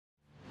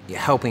Yeah,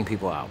 helping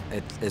people out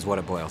is what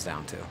it boils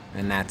down to.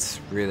 And that's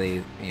really,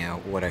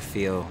 what I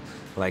feel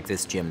like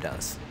this gym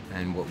does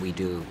and what we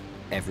do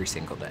every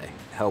single day.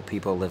 Help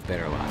people live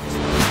better lives.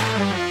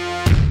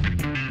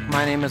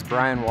 My name is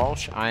Brian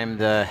Walsh. I'm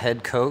the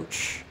head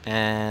coach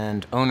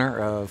and owner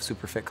of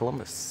Superfit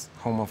Columbus,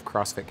 home of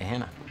CrossFit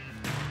Gahanna.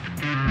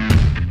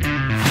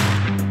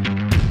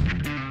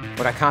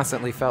 What I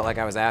constantly felt like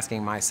I was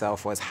asking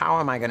myself was, how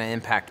am I going to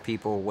impact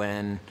people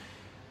when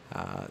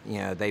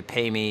they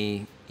pay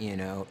me,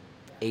 $800,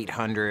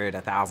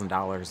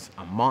 $1,000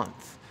 a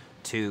month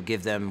to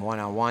give them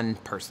one-on-one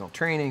personal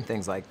training,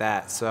 things like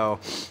that. So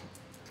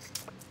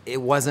I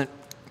wasn't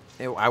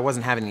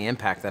having the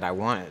impact that I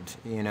wanted,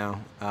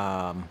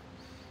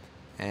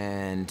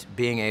 and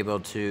being able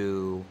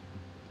to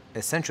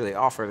essentially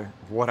offer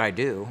what I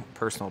do,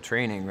 personal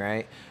training,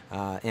 right,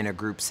 in a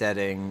group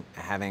setting,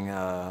 having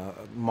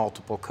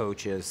multiple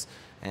coaches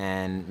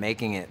and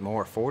making it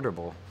more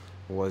affordable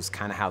was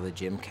kind of how the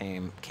gym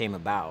came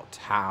about,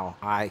 how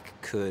I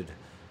could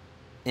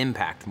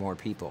impact more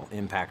people,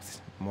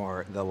 impact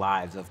more the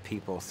lives of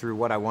people through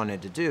what I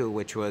wanted to do,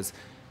 which was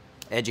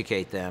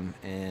educate them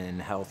in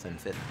health and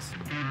fitness.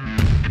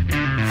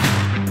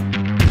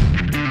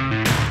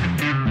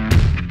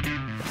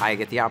 I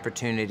get the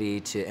opportunity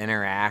to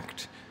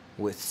interact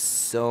with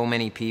so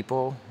many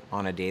people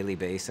on a daily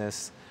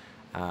basis.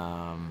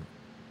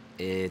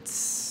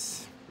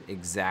 It's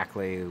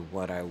exactly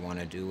what I want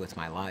to do with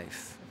my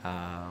life.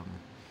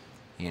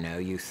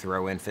 You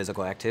throw in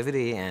physical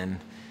activity and,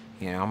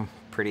 I'm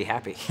pretty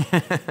happy.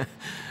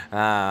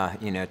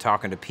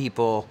 Talking to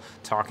people,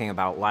 talking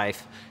about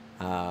life,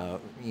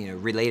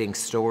 relating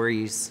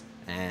stories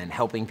and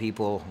helping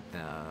people,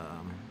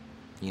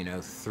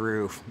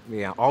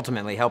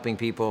 ultimately helping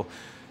people,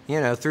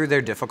 through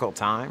their difficult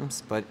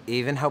times, but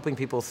even helping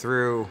people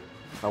through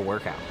a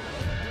workout.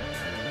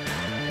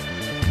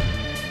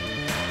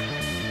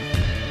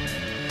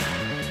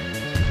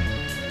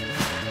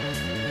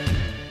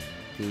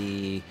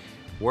 The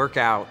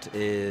workout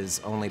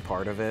is only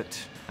part of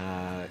it,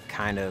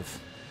 kind of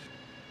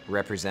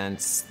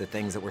represents the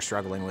things that we're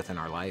struggling with in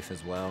our life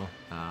as well,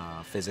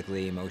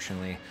 physically,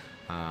 emotionally,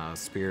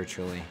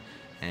 spiritually.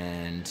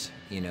 And,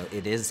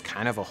 it is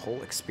kind of a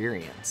whole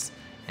experience.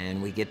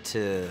 And we get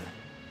to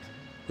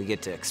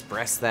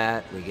express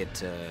that, we get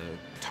to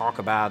talk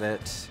about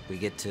it, we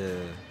get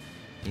to,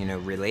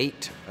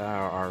 relate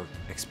our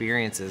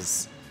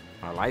experiences,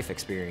 our life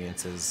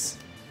experiences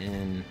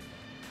in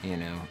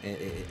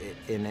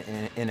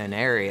an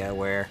area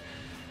where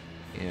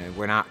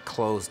we're not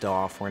closed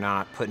off, we're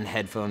not putting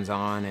headphones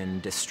on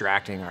and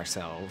distracting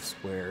ourselves.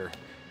 We're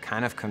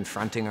kind of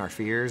confronting our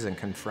fears and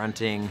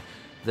confronting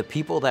the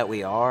people that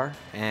we are,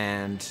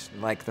 and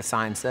like the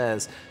sign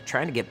says,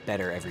 trying to get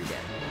better every day.